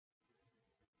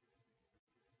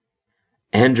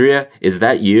Andrea, is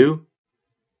that you?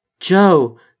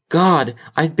 Joe, God,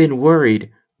 I've been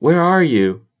worried. Where are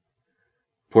you?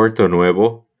 Puerto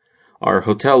Nuevo. Our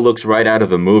hotel looks right out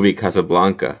of the movie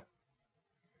Casablanca.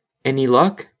 Any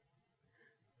luck?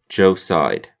 Joe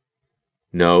sighed.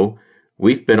 No,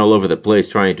 we've been all over the place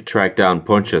trying to track down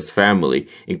Poncha's family,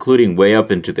 including way up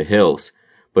into the hills,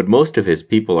 but most of his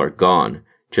people are gone,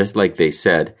 just like they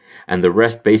said, and the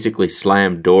rest basically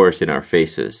slammed doors in our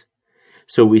faces.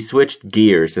 So we switched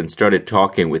gears and started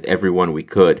talking with everyone we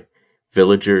could.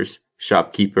 Villagers,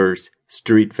 shopkeepers,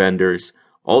 street vendors,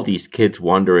 all these kids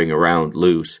wandering around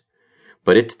loose.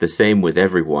 But it's the same with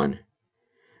everyone.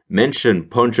 Mention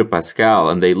Poncho Pascal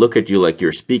and they look at you like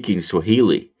you're speaking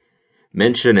Swahili.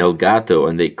 Mention El Gato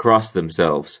and they cross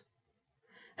themselves.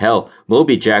 Hell,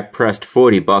 Moby Jack pressed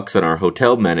 $40 on our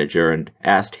hotel manager and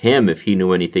asked him if he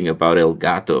knew anything about El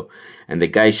Gato, and the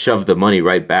guy shoved the money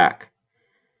right back.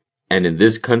 And in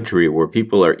this country where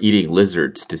people are eating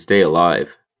lizards to stay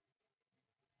alive.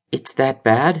 It's that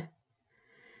bad?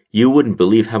 You wouldn't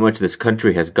believe how much this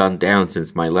country has gone down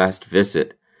since my last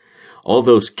visit. All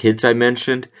those kids I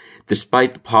mentioned,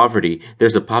 despite the poverty,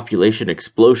 there's a population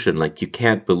explosion like you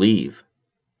can't believe.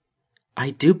 I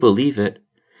do believe it.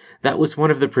 That was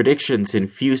one of the predictions in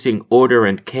Fusing Order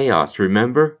and Chaos,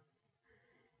 remember?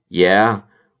 Yeah,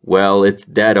 well, it's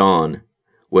dead on.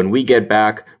 When we get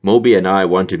back, Moby and I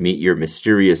want to meet your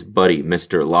mysterious buddy,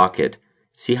 Mr. Lockett.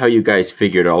 See how you guys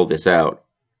figured all this out.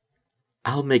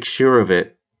 I'll make sure of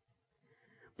it.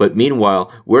 But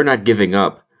meanwhile, we're not giving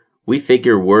up. We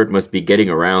figure word must be getting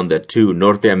around that 2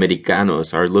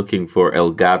 Norteamericanos are looking for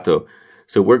El Gato,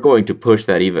 so we're going to push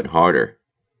that even harder.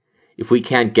 If we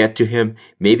can't get to him,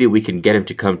 maybe we can get him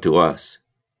to come to us.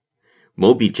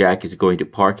 Moby Jack is going to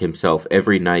park himself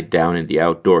every night down in the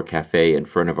outdoor cafe in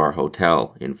front of our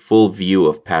hotel, in full view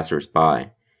of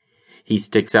passers-by. He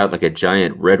sticks out like a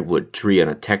giant redwood tree on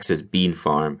a Texas bean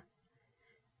farm.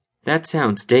 That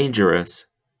sounds dangerous.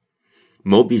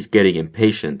 Moby's getting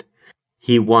impatient.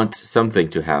 He wants something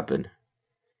to happen.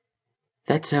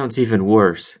 That sounds even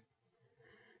worse.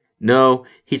 No,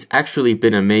 he's actually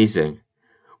been amazing.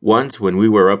 Once, when we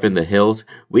were up in the hills,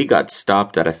 we got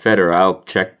stopped at a Federal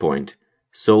checkpoint.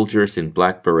 Soldiers in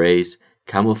black berets,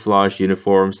 camouflage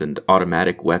uniforms, and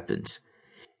automatic weapons.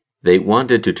 They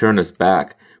wanted to turn us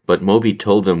back, but Moby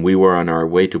told them we were on our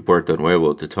way to Puerto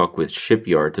Nuevo to talk with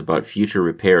shipyards about future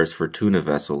repairs for tuna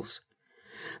vessels.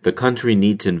 The country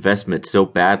needs investment so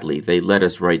badly they let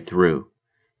us right through.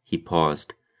 He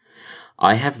paused.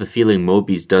 I have the feeling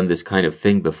Moby's done this kind of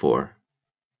thing before.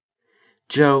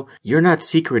 Joe, you're not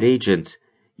secret agents.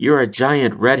 You're a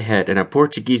giant redhead and a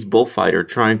Portuguese bullfighter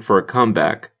trying for a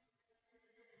comeback.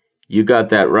 You got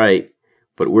that right,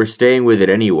 but we're staying with it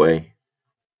anyway.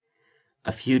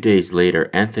 A few days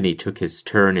later, Anthony took his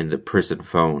turn in the prison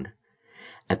phone.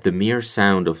 At the mere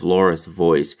sound of Laura's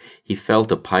voice, he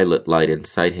felt a pilot light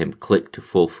inside him click to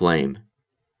full flame.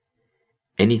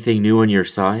 Anything new on your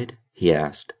side? He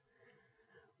asked.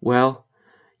 Well,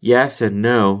 yes and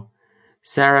no.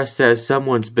 Sarah says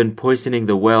someone's been poisoning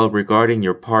the well regarding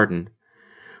your pardon.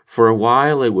 For a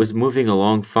while it was moving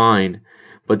along fine,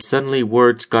 but suddenly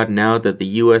word's gotten out that the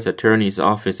U.S. Attorney's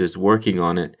Office is working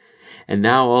on it, and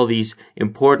now all these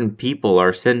important people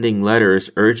are sending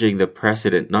letters urging the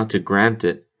president not to grant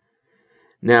it.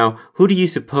 Now, who do you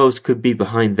suppose could be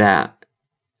behind that?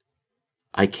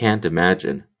 I can't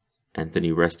imagine.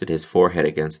 Anthony rested his forehead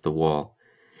against the wall.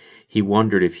 He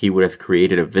wondered if he would have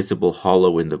created a visible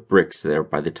hollow in the bricks there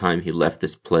by the time he left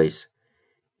this place.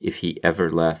 If he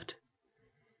ever left.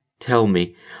 Tell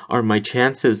me, are my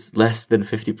chances less than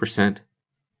 50%?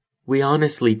 We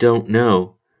honestly don't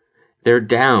know. They're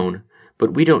down,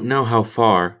 but we don't know how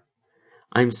far.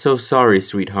 I'm so sorry,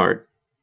 sweetheart.